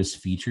unnoticed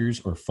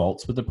features or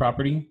faults with the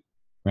property,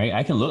 right?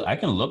 I can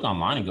look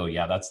online and go,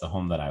 yeah, that's the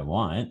home that I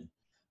want,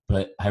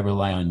 but I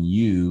rely on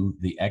you,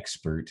 the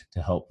expert,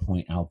 to help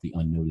point out the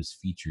unnoticed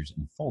features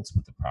and faults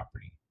with the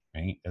property,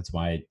 right? That's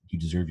why you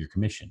deserve your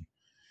commission.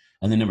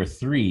 And then number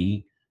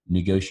three,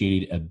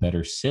 negotiated a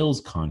better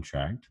sales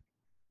contract,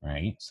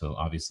 right? So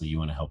obviously you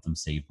want to help them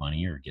save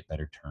money or get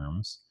better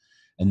terms.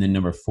 And then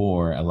number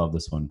four, I love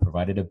this one,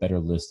 provided a better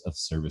list of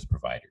service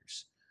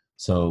providers.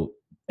 So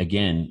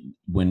again,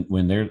 when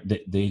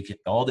they get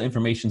all the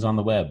information's on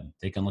the web,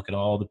 they can look at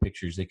all the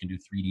pictures, they can do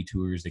 3D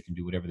tours, they can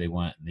do whatever they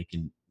want, and they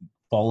can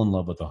fall in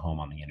love with a home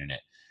on the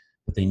internet.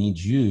 But they need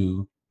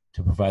you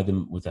to provide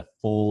them with a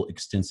full,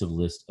 extensive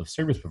list of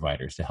service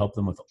providers to help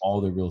them with all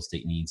their real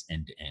estate needs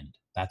end to end.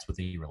 That's what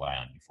they rely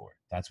on you for.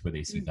 That's where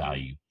they see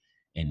value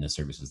in the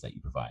services that you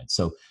provide.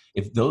 So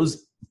if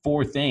those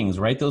four things,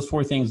 write those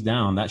four things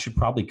down, that should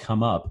probably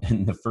come up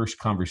in the first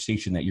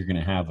conversation that you're going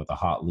to have with a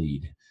hot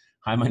lead.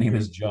 Hi, my name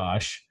is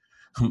Josh.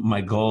 My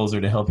goals are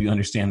to help you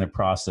understand the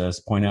process,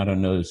 point out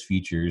unnoticed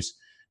features,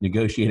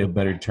 negotiate a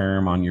better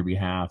term on your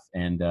behalf.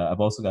 And I've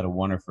also got a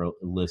wonderful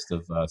list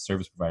of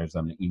service providers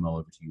I'm going to email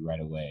over to you right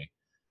away.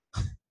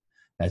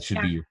 That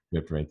should be your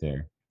script right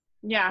there.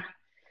 Yeah.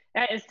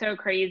 That is so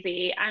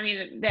crazy. I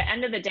mean, the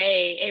end of the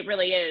day, it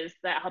really is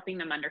that helping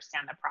them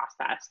understand the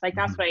process. Like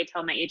that's what I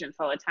tell my agents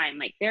all the time.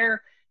 Like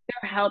they're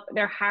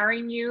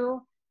hiring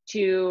you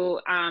to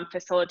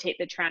facilitate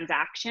the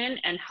transaction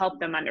and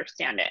help them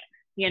understand it.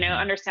 You know,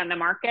 understand the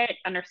market,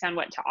 understand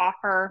what to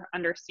offer,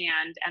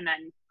 understand, and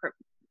then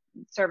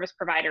service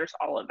providers,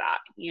 all of that.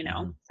 You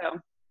know, so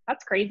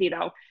that's crazy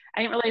though.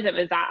 I didn't realize it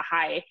was that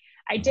high.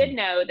 I did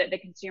know that the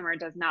consumer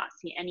does not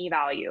see any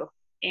value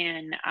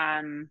in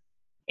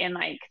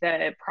like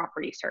the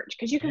property search,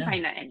 because you can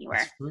find that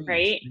anywhere,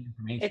 right?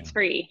 It's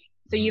free.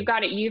 So you've got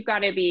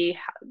to be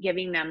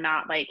giving them,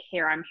 not like,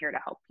 here, I'm here to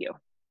help you.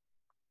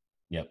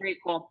 Yep. Very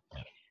cool.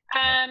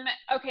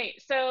 Okay.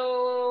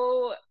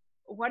 So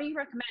what do you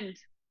recommend?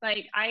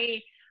 Like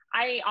I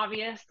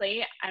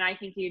obviously, and I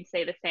think you'd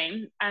say the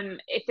same,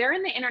 if they're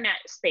in the internet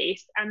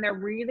space and they're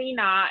really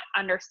not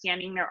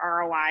understanding their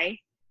ROI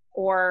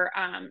or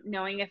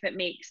knowing if it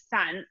makes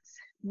sense,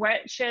 what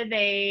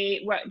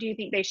do you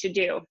think they should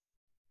do?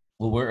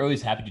 Well, we're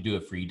always happy to do a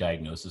free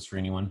diagnosis for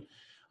anyone.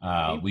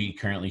 We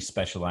currently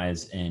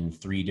specialize in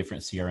 3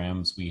 different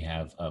CRMs. We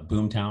have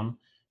Boomtown,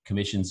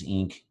 Commissions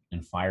Inc.,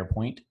 and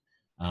FirePoint.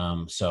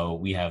 So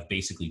we have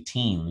basically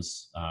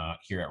teams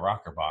here at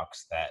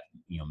ROKRBOX that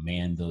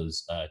man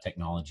those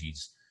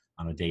technologies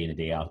on a day in and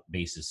day out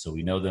basis. So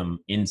we know them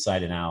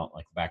inside and out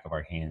like the back of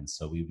our hands.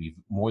 So we'd be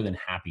more than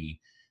happy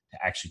to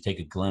actually take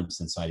a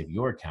glimpse inside of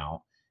your account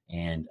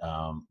and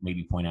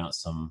maybe point out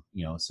some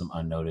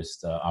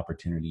unnoticed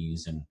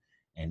opportunities and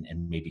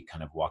maybe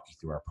kind of walk you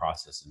through our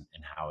process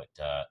and how it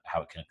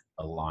can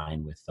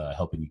align with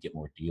helping you get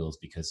more deals,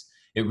 because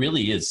it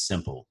really is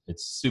simple.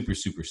 It's super,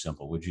 super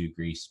simple. Would you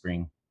agree,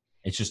 Spring?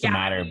 It's just a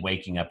matter of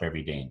waking up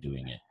every day and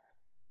doing it.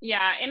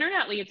 Yeah.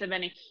 Internet leads have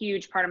been a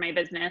huge part of my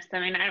business. I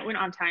mean, we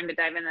don't have time to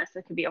dive in this.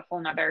 It could be a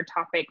whole nother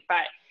topic,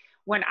 but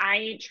when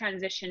I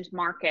transitioned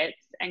markets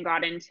and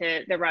got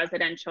into the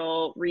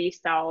residential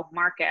resale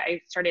market,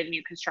 I started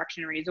new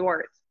construction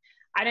resorts.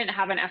 I didn't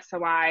have an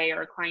SOI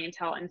or a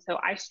clientele. And so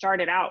I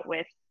started out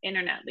with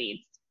internet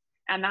leads.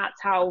 And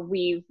that's how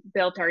we've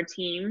built our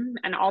team.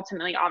 And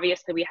ultimately,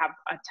 obviously, we have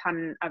a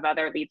ton of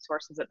other lead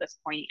sources at this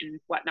point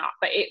and whatnot.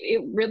 But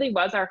it really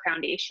was our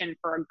foundation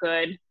for a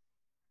good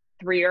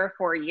 3 or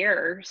 4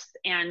 years.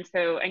 And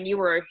you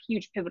were a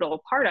huge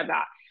pivotal part of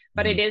that.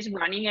 But it is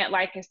running it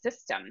like a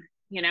system,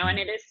 and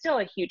it is still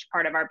a huge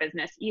part of our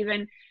business.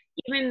 Even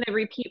the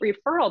repeat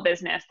referral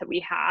business that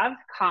we have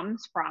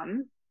comes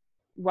from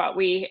what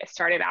we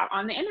started out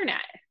on the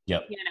internet.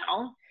 Yep.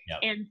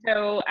 And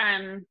so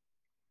I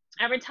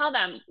would tell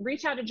them,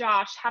 reach out to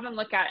Josh, have him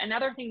look at.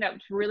 Another thing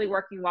that's really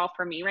working well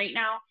for me right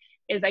now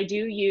is I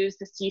do use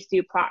the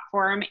CSU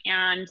platform,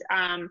 and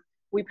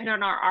we put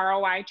on our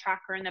ROI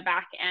tracker in the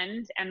back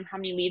end and how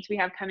many leads we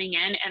have coming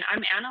in. And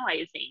I'm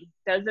analyzing,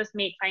 does this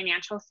make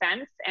financial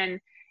sense? And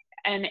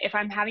if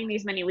I'm having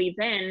these many leads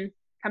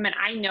come in,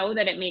 I know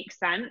that it makes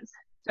sense.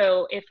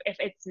 So if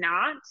it's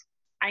not,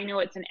 I know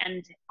it's an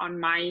end on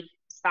my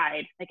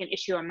side, like an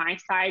issue on my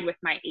side with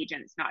my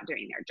agents not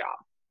doing their job,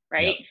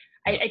 right?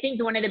 Yep. I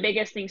think one of the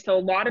biggest things, so a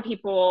lot of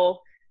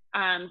people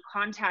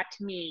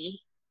contact me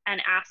and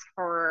ask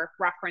for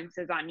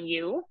references on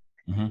you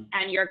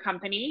and your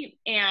company.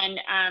 And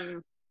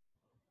I'm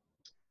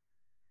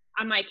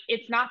like,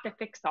 it's not the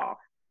fix-all.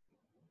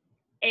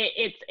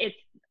 It's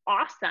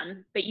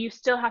awesome, but you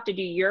still have to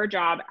do your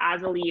job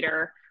as a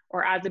leader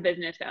or as a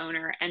business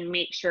owner and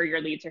make sure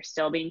your leads are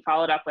still being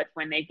followed up with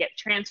when they get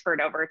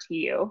transferred over to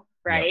you,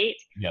 right?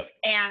 Yep.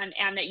 And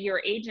that your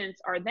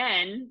agents are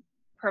then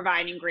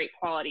providing great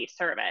quality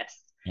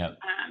service. Yep.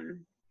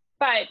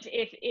 But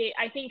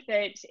I think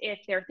that if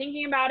they're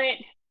thinking about it,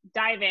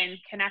 dive in,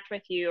 connect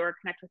with you or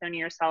connect with one of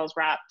your sales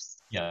reps.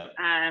 Yeah.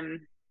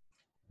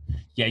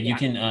 You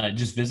can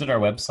just visit our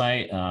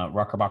website,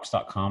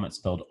 ROKRBOX.com. It's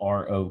spelled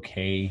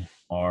ROKRBOX,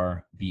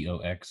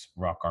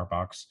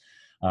 ROKRBOX.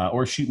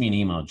 Or shoot me an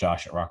email,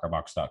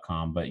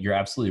 josh@ROKRBOX.com. But you're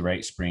absolutely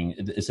right, Spring.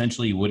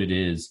 Essentially what it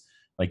is,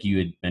 like you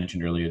had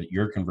mentioned earlier,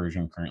 your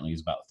conversion currently is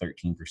about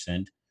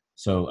 13%.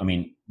 So, I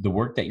mean, the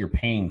work that you're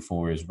paying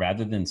for is,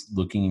 rather than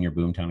looking in your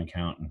Boomtown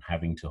account and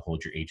having to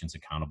hold your agents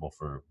accountable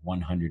for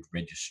 100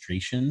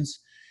 registrations,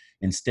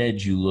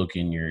 instead you look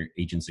in your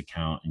agent's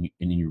account and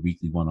in your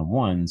weekly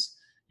one-on-ones,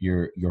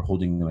 you're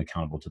holding them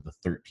accountable to the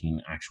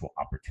 13 actual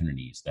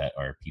opportunities that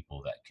are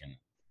people that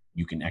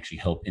you can actually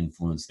help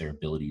influence their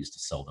abilities to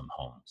sell them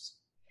homes.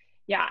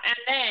 Yeah.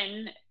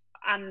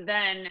 And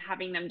then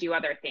having them do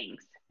other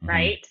things,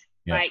 right?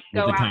 Yep. Like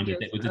with go the out time and do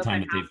that with the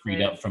time that they've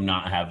freed up from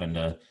not having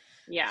to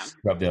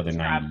scrub the other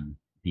 90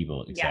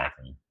 people.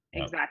 Exactly.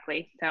 Yeah,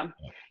 exactly. So,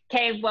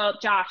 okay. Well,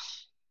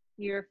 Josh,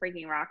 you're a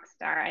freaking rock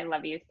star. I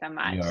love you so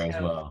much. You are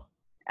as well.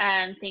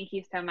 Thank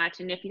you so much.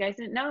 And if you guys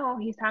didn't know,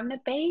 he's having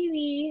a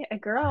baby, a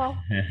girl.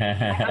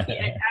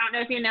 I don't know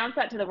if you announced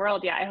that to the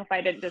world yet. I hope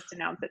I didn't just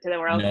announce it to the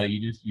world. No,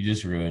 you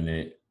just ruined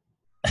it.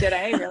 Did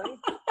I really?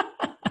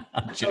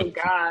 Oh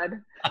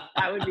God,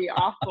 that would be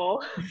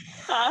awful.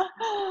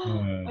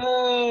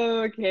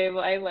 Okay.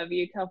 Well, I love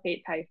you. Tell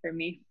Faith hi for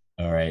me.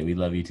 All right. We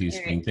love you too,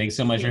 Spring. Right. Thanks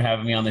so much for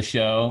having me on the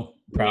show.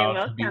 Proud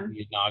to be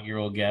the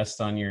inaugural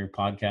guest on your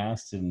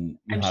podcast. And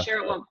I'm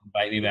sure it will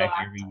invite me back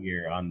every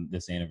year on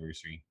this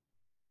anniversary.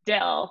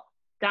 Dill.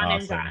 Done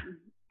awesome. And done.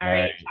 All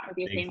right. Talk with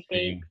you soon,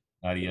 Faith.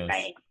 Adios.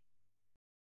 Bye.